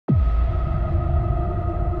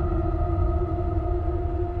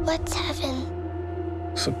What's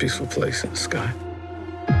heaven? It's a peaceful place in the sky.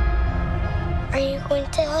 Are you going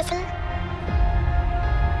to heaven?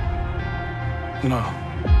 No.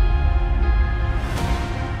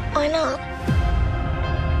 Why not?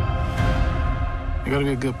 You gotta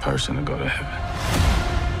be a good person to go to heaven.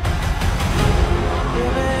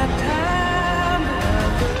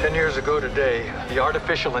 10 years ago today, the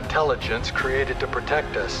artificial intelligence created to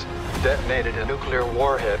protect us detonated a nuclear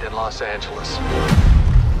warhead in Los Angeles.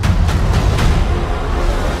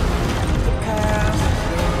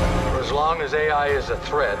 For as long as AI is a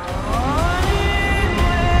threat,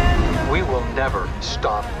 we will never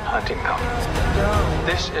stop hunting them.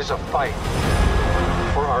 This is a fight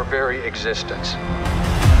for our very existence.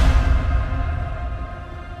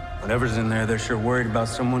 Whatever's in there, they're sure worried about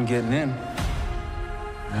someone getting in.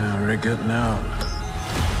 Yeah, we're getting out.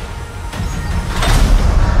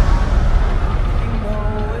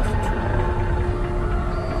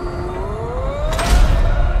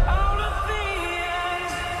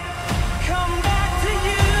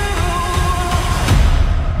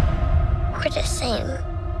 We're the same.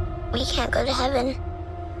 We can't go to heaven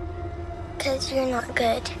because you're not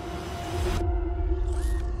good.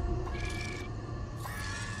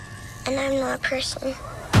 And I'm not a person.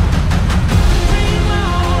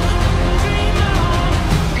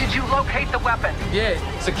 Did you locate the weapon? Yeah,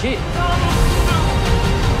 it's a kid.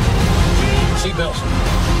 Seatbelts.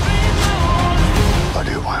 I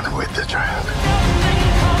do want to wait the trial.